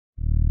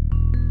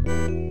Hey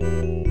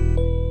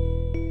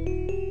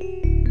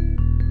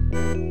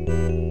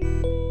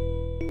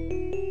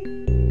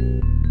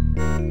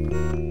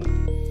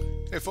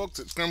folks,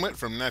 it's Grimwit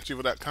from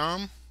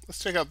NatGevo.com. Let's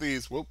check out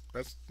these. Whoa,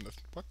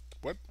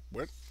 what?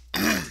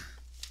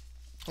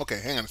 Okay,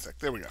 hang on a sec.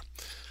 There we go.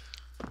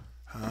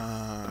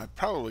 I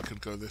probably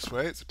could go this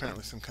way. It's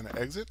apparently some kind of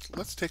exit.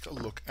 Let's take a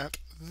look at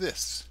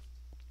this.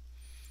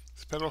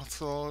 This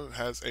pedestal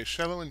has a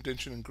shallow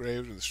indentation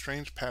engraved with a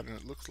strange pattern.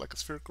 It looks like a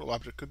spherical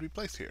object could be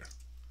placed here.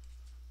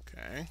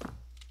 Okay.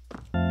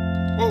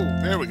 Whoa,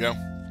 there we go.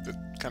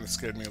 That kind of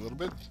scared me a little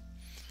bit.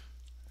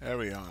 There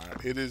we are.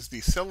 It is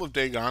the Cell of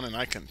Dagon, and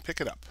I can pick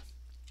it up.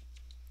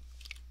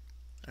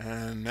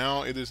 And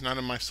now it is not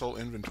in my soul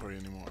inventory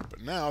anymore.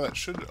 But now that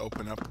should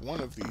open up one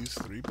of these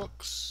 3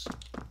 books.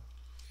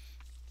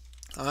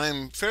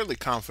 I'm fairly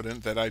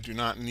confident that I do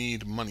not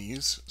need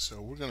monies, so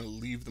we're going to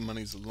leave the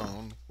monies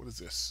alone. What is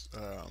this?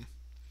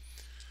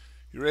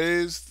 You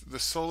raise the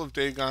Soul of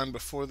Dagon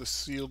before the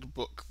sealed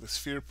book. The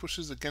sphere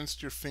pushes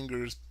against your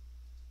fingers,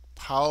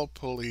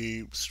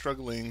 palpably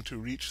struggling to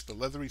reach the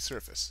leathery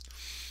surface.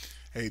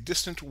 A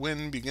distant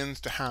wind begins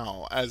to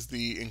howl as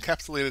the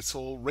encapsulated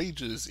soul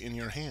rages in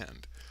your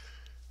hand.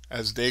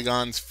 As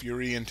Dagon's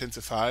fury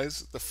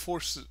intensifies, the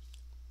force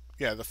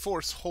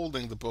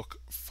holding the book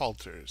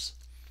falters.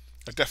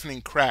 A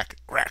deafening crack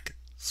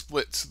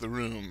splits the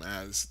room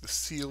as the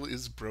seal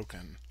is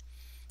broken,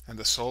 and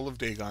the soul of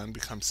Dagon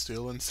becomes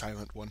still and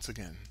silent once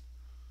again.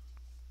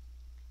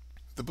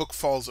 The book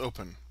falls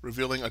open,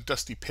 revealing a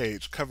dusty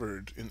page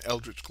covered in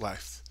Eldritch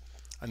glyphs.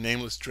 A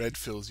nameless dread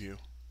fills you.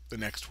 The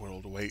next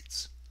world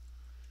awaits.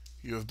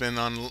 You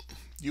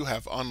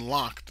have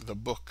unlocked the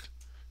book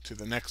to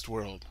the next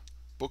world.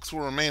 Books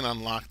will remain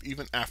unlocked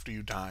even after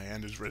you die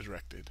and is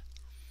resurrected.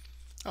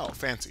 Oh,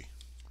 fancy.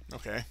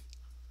 Okay.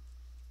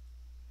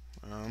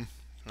 Well,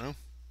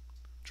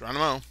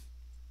 Geronimo.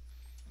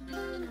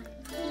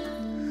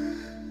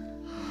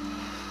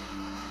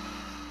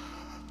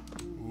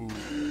 Ooh.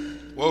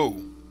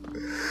 Whoa.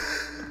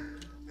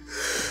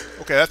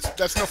 Okay,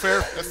 that's no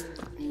fair. That's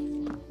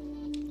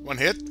one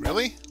hit,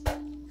 really?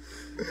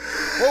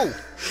 Whoa,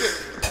 shit.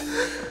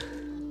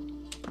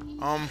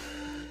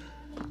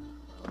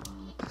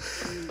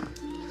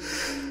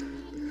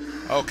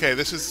 Okay,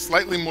 this is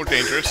slightly more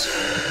dangerous.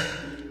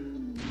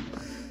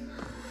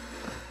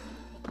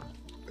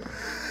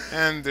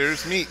 And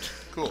there's meat.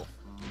 Cool.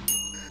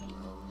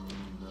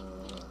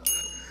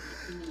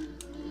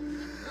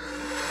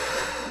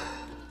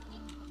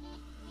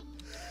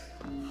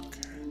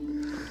 Okay.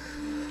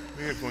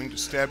 We are going to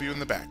stab you in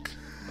the back.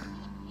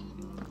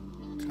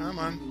 Come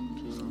on.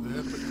 Just a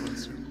little bit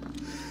closer.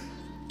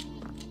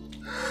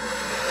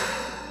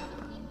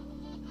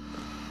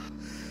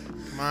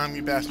 Come on,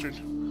 you bastard.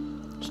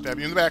 Stab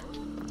you in the back.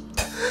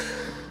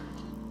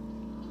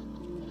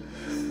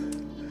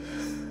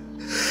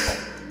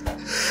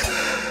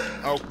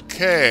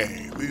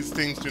 Okay, these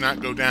things do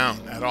not go down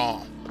at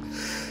all.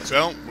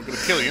 So, we're going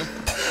to kill you.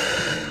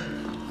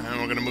 And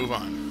we're going to move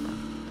on.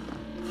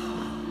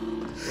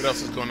 What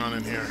else is going on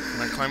in here?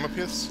 Can I climb up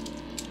this?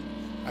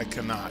 I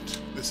cannot.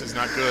 This is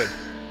not good.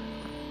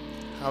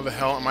 How the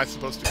hell am I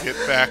supposed to get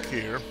back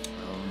here?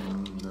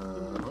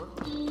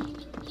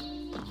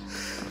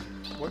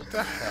 What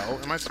the hell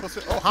am I supposed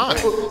to... Oh, hi!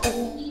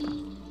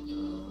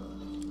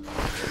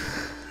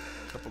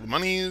 Couple of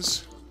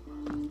monies.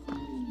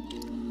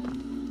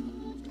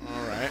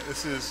 Alright,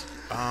 this is...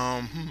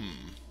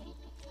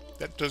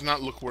 That does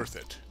not look worth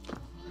it.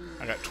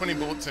 I got 20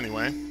 bullets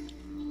anyway.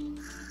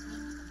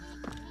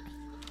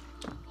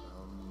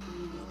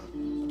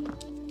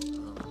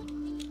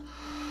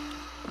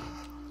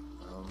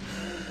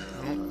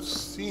 I don't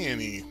see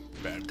any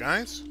bad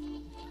guys.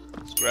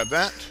 Let's grab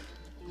that.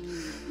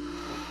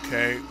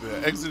 Okay,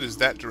 the exit is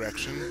that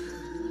direction.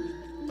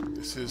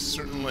 This is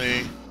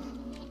certainly...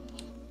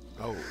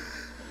 Oh.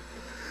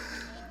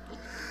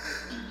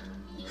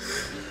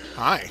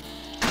 Hi.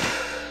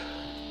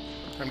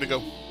 Time to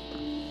go.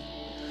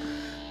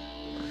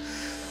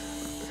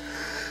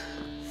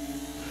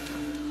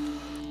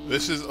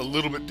 This is a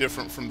little bit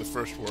different from the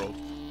first world.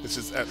 This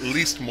is at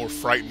least more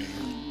frightening.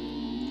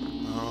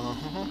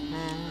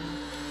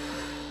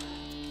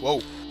 Whoa.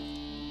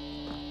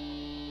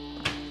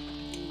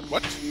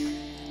 What?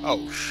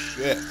 Oh,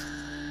 shit.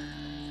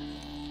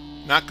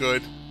 Not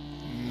good.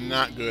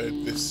 Not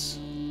good. This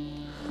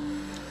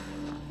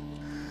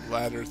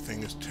ladder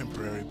thing is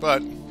temporary,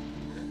 but...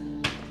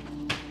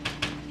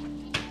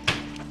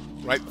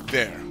 Right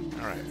there.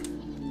 Alright.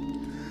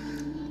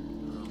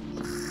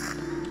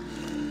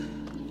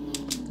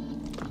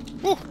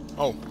 Woo!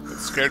 Oh, that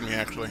scared me,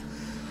 actually.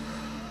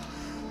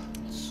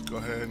 Let's go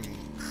ahead and...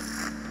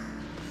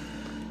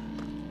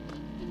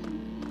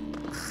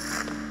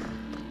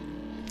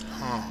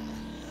 Huh.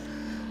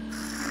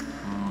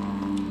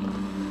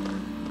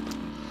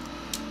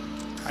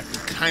 I can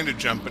kind of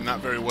jump, but not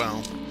very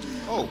well.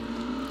 Oh,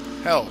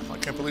 hell, I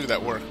can't believe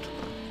that worked.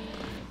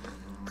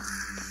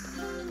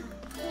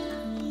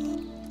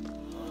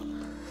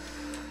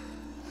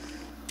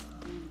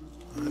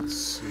 Let's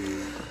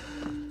see.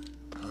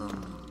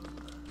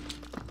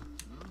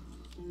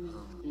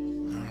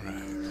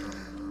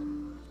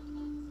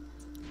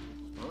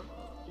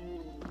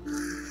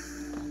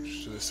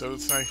 this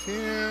outside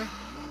here.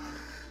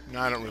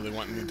 No, I don't really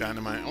want any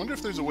dynamite. I wonder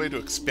if there's a way to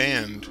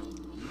expand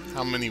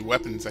how many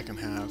weapons I can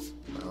have.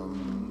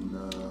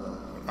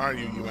 What are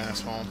you, you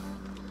asshole?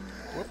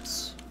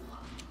 Whoops.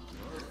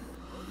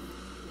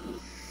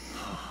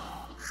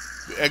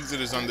 The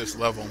exit is on this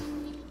level.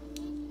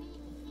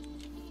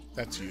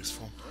 That's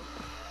useful.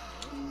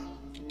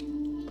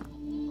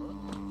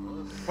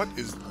 What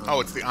is...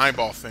 Oh, it's the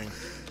eyeball thing.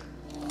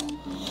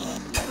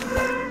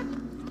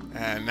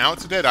 And now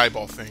it's a dead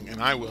eyeball thing,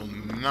 and I will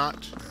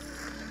not...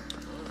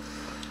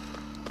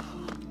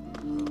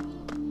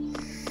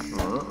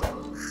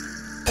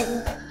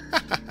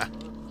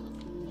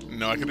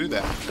 No, I can do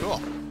that.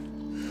 Cool.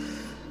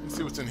 Let's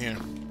see what's in here.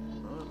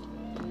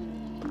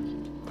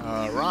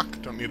 Rock.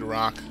 Don't need a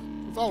rock.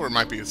 Revolver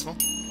might be useful.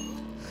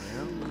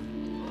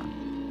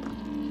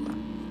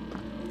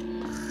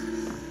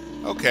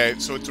 Okay,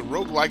 so it's a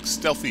roguelike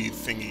stealthy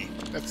thingy.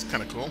 That's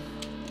kind of cool.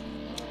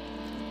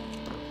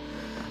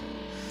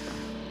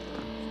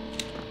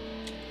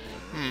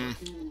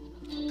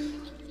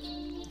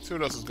 Let's see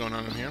what else is going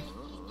on in here.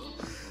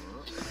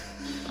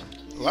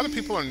 A lot of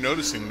people are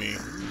noticing me.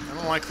 I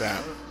don't like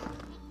that.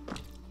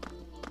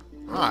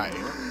 Hi.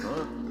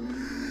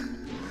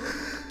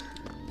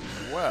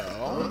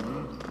 Well...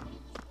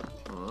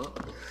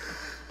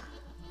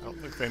 I don't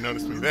think they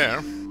noticed me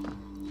there.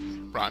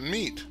 Rotten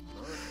meat.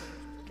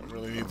 Don't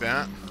really need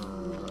that.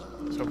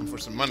 I was hoping for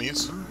some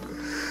monies.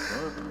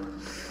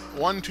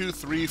 1, 2,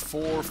 3,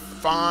 4,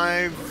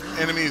 5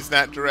 enemies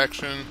that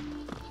direction.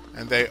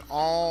 And they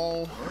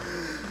all...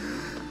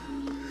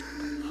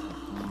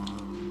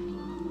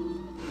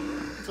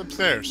 What's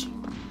upstairs? I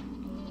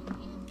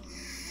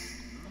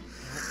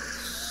don't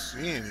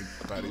see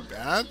anybody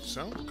bad,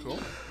 so cool.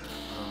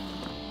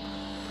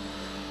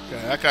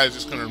 Okay, that guy's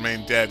just gonna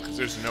remain dead because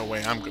there's no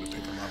way I'm gonna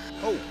pick him up.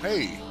 Oh,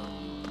 hey!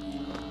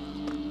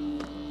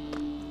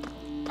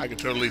 I could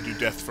totally do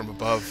death from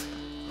above.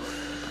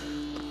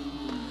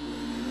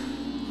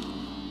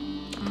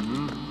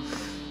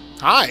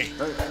 Hi!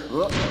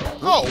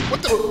 Oh,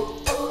 what the...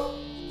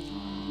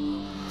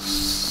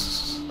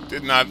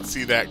 Did not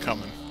see that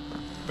coming.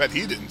 Bet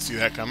he didn't see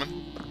that coming.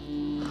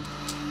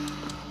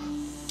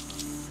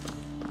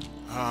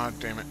 Ah,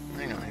 damn it.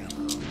 Hang on, hang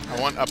on. I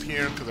want up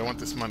here because I want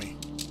this money.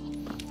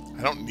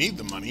 I don't need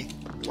the money.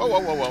 Whoa, whoa,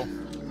 whoa, whoa.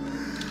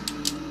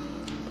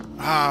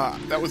 Ah,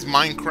 that was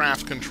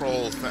Minecraft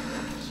controls.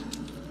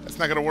 That's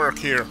not gonna work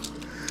here.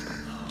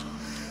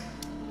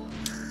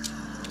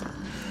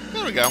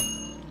 There we go.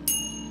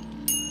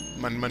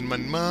 Money.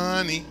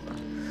 Money!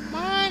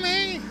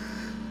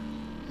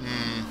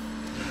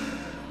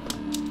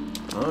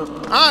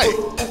 Hi!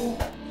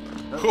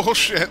 Oh,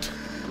 shit.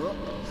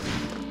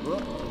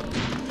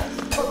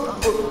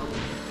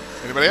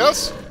 Anybody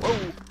else? Whoa.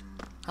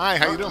 Hi,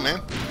 how you doing,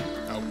 man?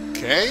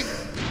 Okay.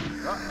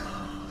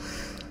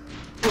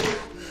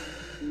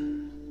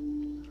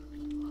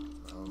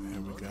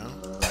 There we go.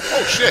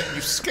 Oh, shit!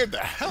 You scared the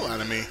hell out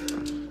of me.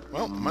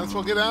 Well, might as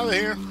well get out of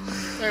here.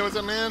 Hey, what's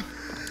up, man?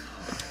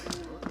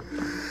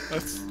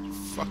 Let's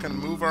fucking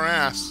move our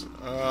ass.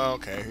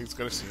 Okay, he's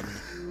gonna see me.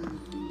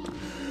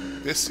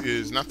 This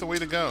is not the way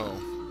to go.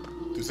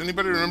 Does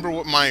anybody remember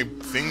what my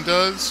thing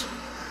does?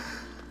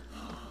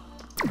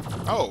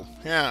 Oh,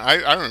 yeah,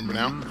 I remember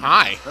now.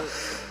 Hi.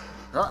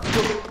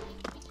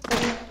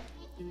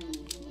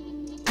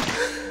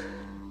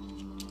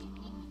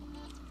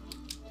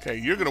 Okay,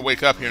 you're gonna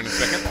wake up here in a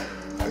second.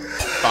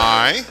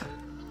 Bye.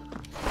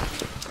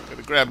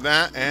 Gotta grab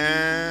that,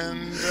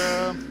 and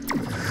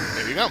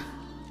there you go.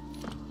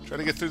 Try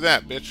to get through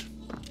that, bitch.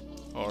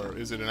 Or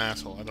is it an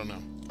asshole? I don't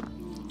know.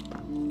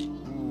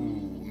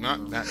 Ooh,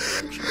 not that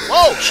direction.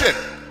 Whoa, shit!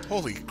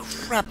 Holy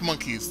crap,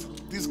 monkeys.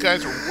 These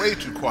guys are way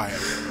too quiet.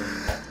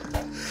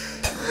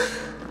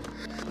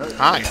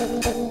 Hi.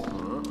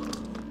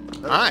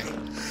 Hi.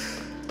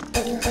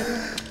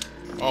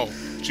 Oh,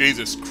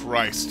 Jesus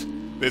Christ.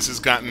 This has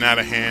gotten out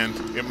of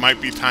hand. It might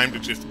be time to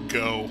just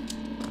go.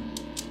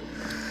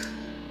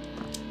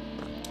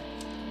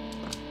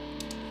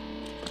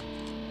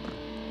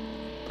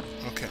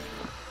 Okay.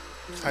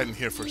 Let's hide in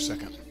here for a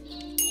second.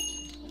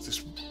 It's this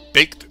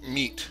baked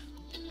meat.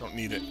 Don't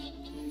need it.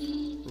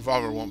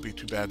 Revolver won't be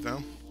too bad,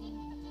 though.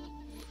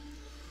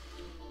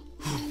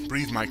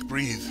 Breathe, Mike,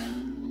 breathe.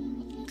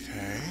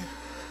 Okay.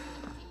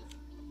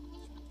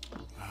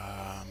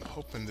 I'm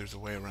hoping there's a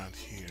way around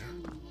here.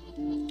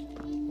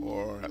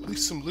 Or at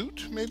least some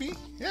loot, maybe?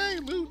 Yay,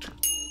 loot!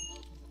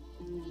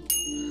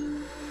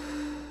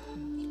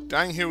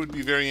 Dying here would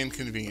be very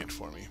inconvenient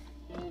for me.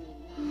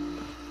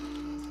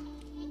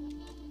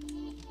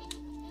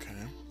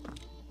 Okay.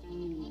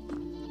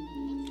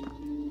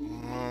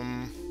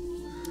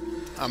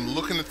 I'm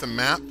looking at the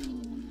map,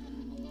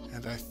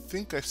 and I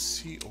think I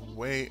see a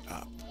way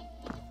up.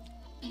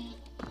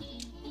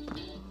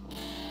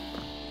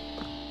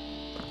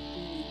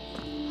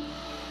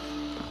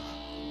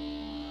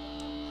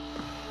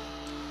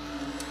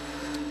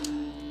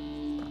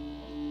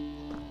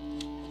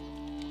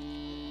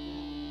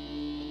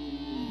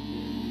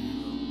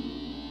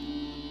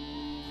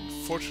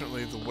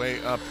 unfortunately, the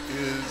way up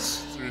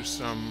is through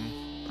some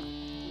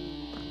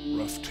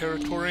rough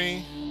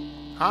territory.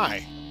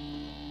 Hi.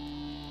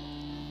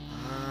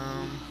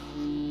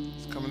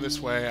 It's coming this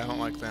way. I don't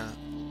like that.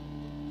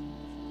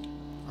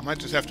 I might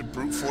just have to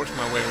brute force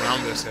my way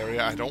around this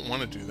area. I don't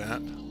want to do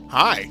that.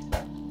 Hi.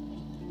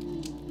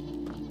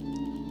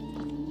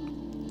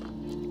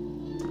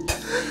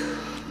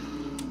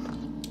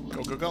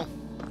 Go, go, go.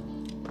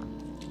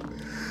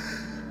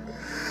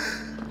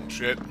 Oh,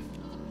 shit.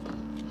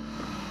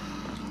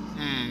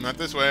 Not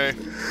this way.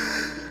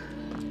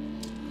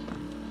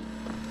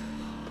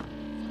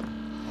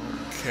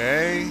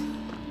 Okay.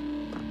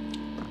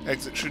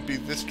 Exit should be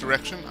this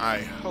direction. I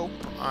hope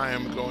I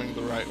am going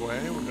the right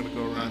way. We're going to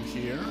go around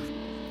here.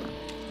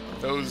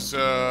 Those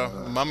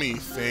mummy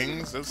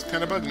things, those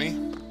kind of bug me.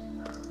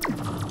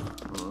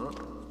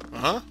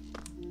 Uh-huh.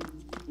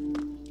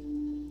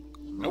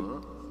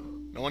 Nope.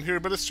 No one here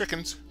but us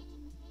chickens.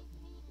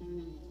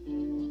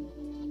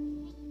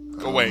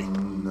 Go away.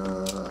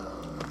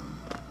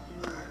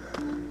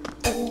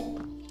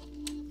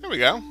 There we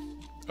go.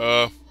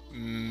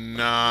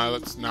 Nah,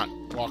 let's not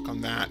walk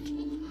on that.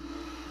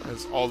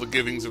 That's all the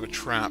givings of a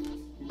trap.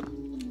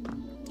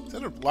 Is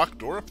that a locked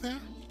door up there?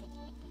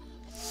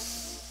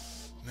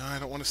 No, I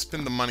don't want to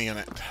spend the money on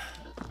it.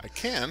 I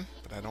can,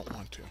 but I don't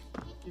want to.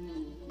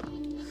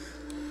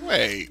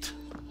 Wait.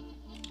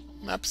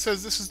 Map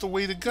says this is the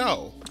way to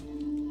go.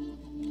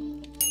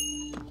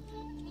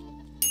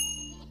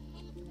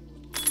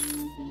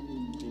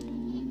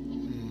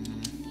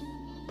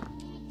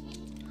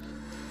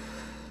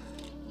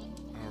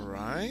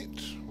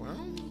 Alright,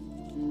 well.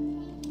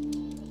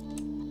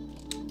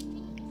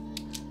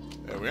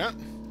 There we are.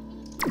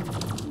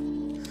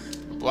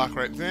 Block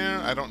right there.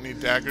 I don't need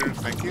daggers,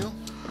 thank you.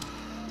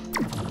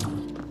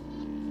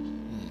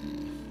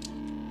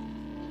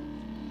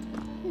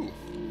 Ooh.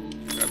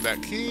 Grab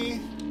that key.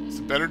 It's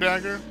a better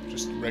dagger,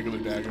 just a regular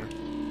dagger.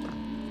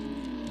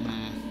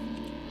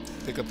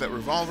 Pick up that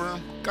revolver.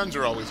 Guns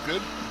are always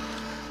good.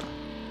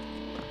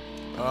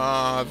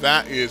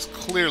 That is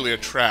clearly a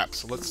trap,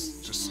 so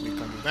let's just sneak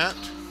under that.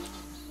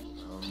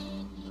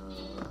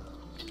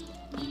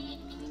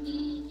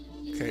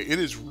 Okay, it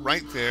is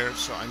right there,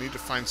 so I need to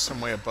find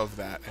some way above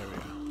that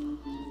area.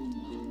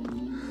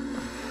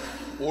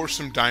 Or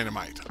some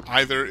dynamite.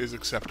 Either is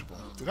acceptable.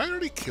 Did I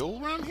already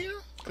kill around here?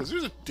 Because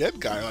there's a dead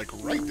guy, like,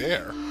 right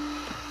there.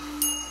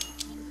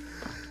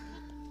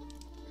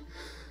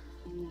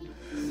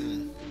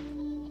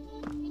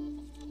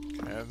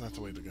 Okay, that's not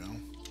the way to go.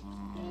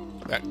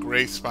 That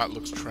gray spot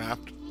looks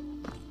trapped.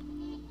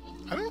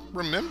 I don't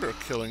remember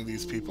killing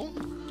these people.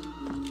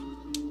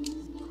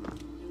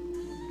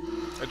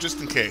 Just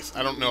in case.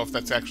 I don't know if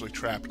that's actually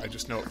trapped. I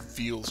just know it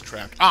feels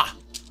trapped. Ah!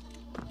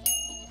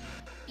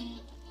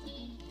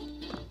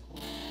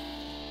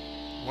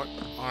 What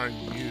are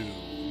you?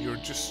 You're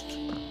just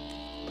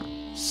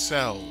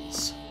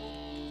cells.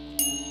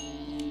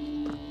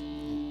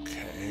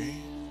 Okay.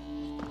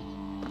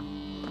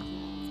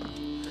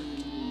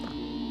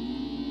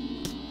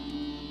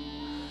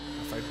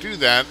 If I do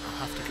that,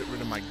 I'll have to get rid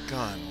of my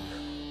gun.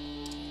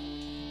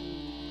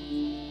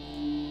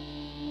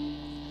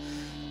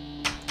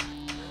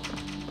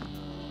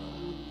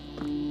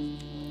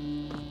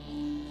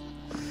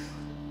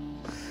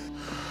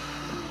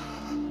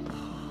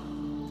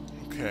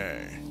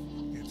 Okay,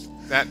 it's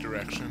that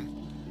direction.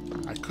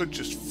 I could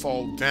just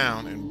fall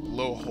down and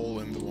blow a hole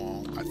in the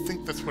wall. I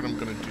think that's what I'm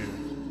gonna do.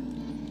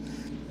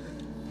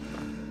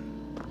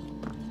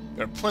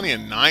 There are plenty of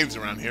knives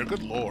around here,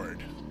 good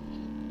lord.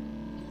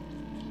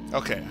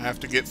 Okay, I have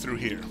to get through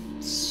here.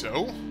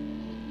 So?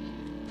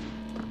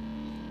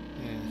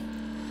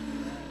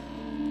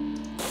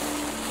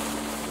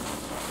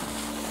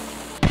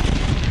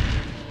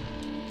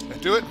 Did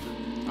that do it?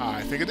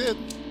 I think it did.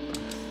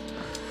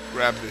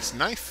 Grab this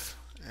knife,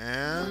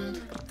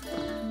 and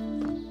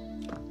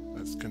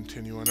let's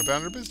continue on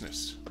about our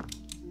business.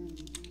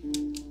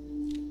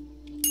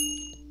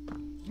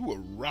 Ooh, a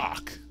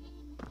rock.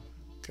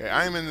 Okay,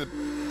 I am in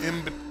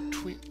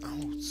between.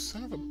 Oh,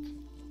 son of a.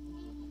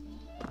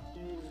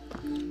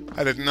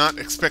 I did not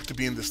expect to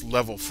be in this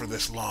level for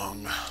this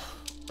long.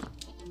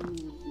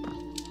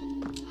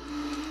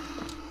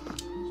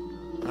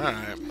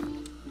 Alright.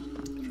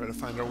 Try to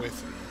find our way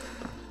through.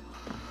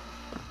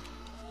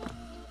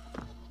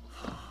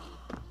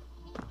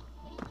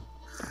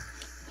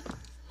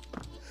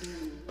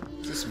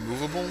 Is this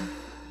movable?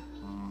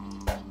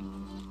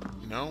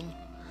 No.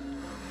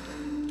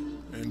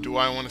 And do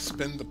I want to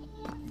spend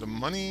the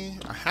money?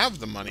 I have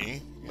the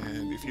money,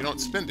 and if you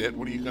don't spend it,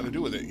 what are you going to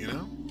do with it, you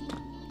know?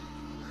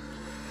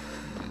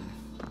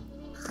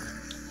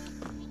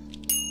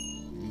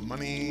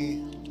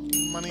 Money,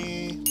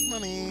 money,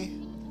 money,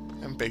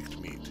 and baked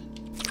meat.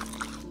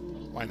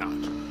 Why not?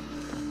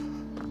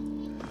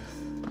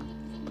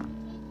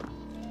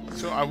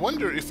 So I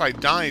wonder if I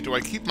die, do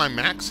I keep my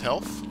max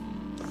health?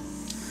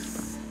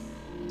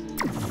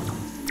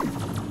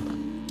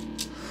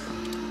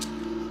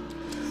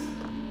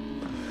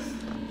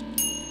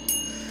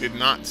 Did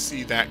not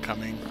see that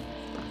coming.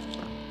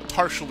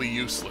 partially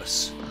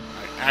useless.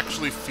 I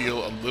actually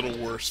feel a little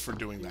worse for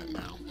doing that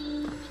now.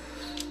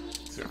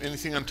 Is there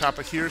anything on top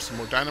of here? Some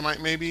more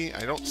dynamite, maybe?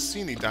 I don't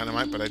see any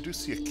dynamite, but I do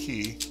see a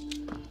key.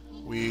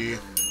 We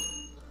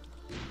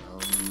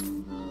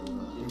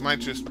might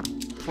just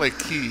play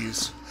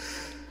keys.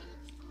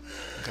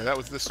 Okay, that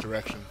was this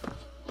direction.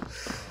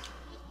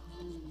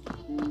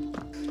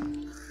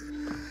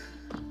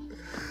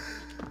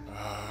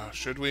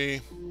 Should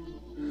we?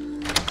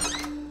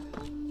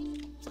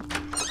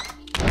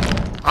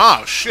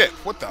 Oh, shit.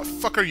 What the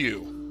fuck are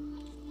you?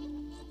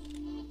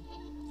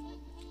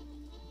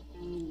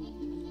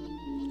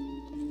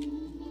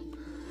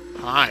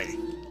 Hi.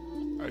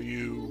 Are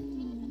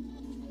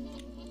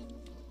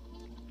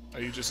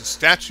you just a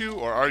statue,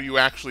 or are you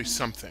actually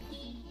something?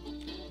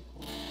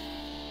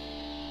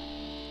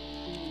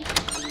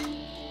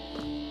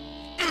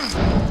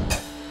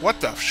 What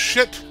the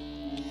shit?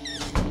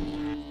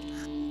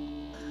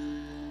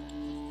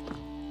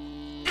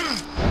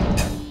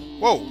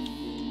 Whoa.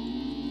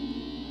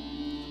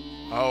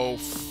 Oh,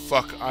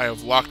 fuck. I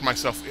have locked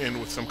myself in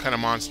with some kind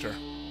of monster.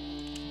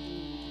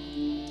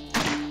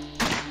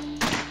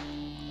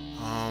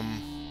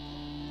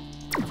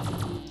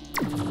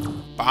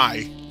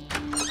 Bye.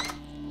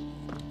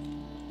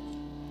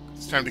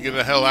 It's time to get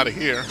the hell out of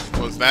here.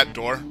 Close that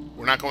door.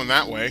 We're not going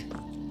that way.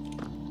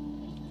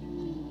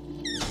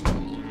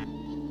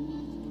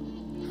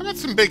 How about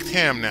some baked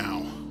ham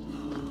now?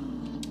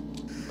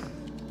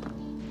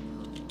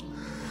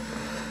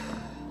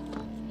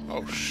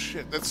 Oh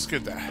shit, that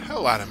scared the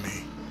hell out of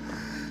me.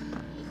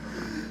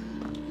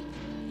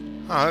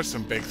 Oh, there's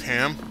some baked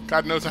ham.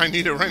 God knows I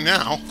need it right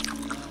now.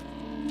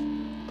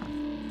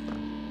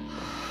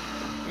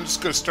 I'm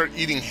just gonna start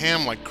eating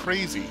ham like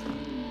crazy.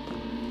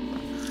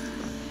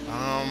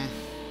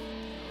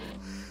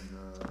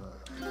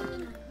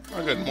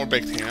 Oh good, more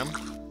baked ham.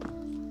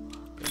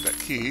 Got that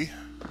key.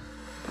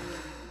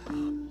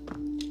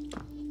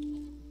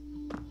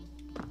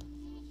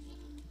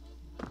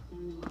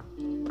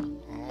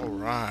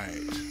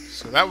 Alright.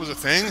 So that was a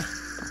thing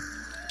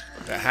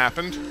that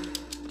happened.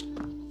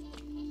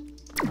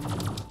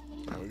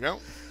 There we go.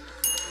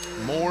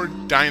 More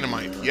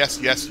dynamite. Yes,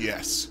 yes,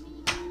 yes.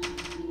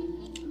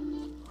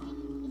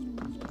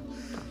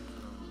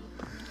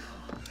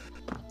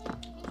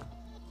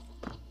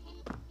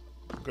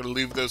 I'm going to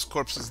leave those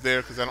corpses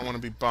there because I don't want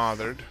to be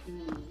bothered.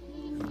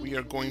 And we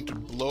are going to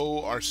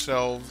blow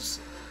ourselves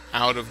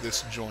out of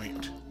this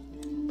joint.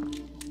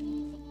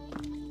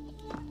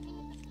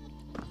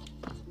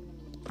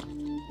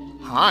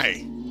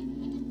 Hi.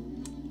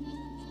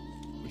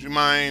 Would you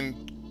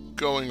mind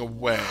going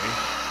away?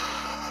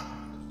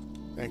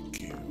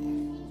 Thank you.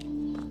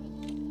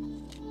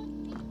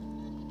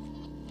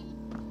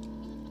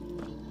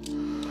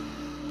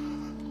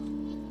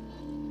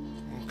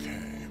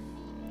 Okay.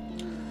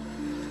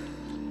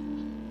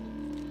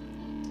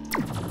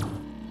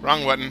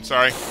 Wrong button,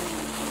 sorry.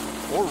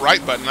 Or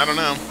right button, I don't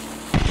know.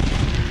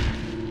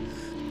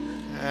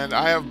 And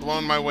I have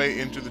blown my way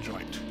into the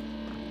joint.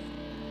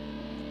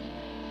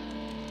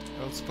 I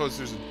don't suppose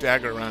there's a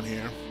dagger around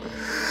here.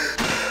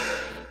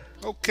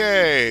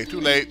 Okay, too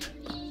late.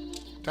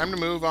 Time to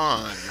move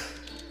on.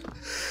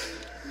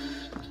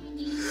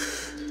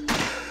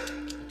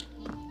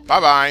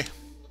 Bye-bye.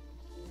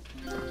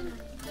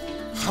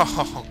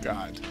 Oh,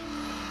 God.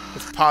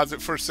 Let's pause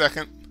it for a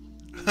second.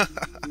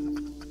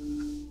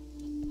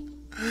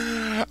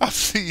 I'll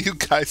see you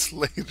guys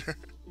later.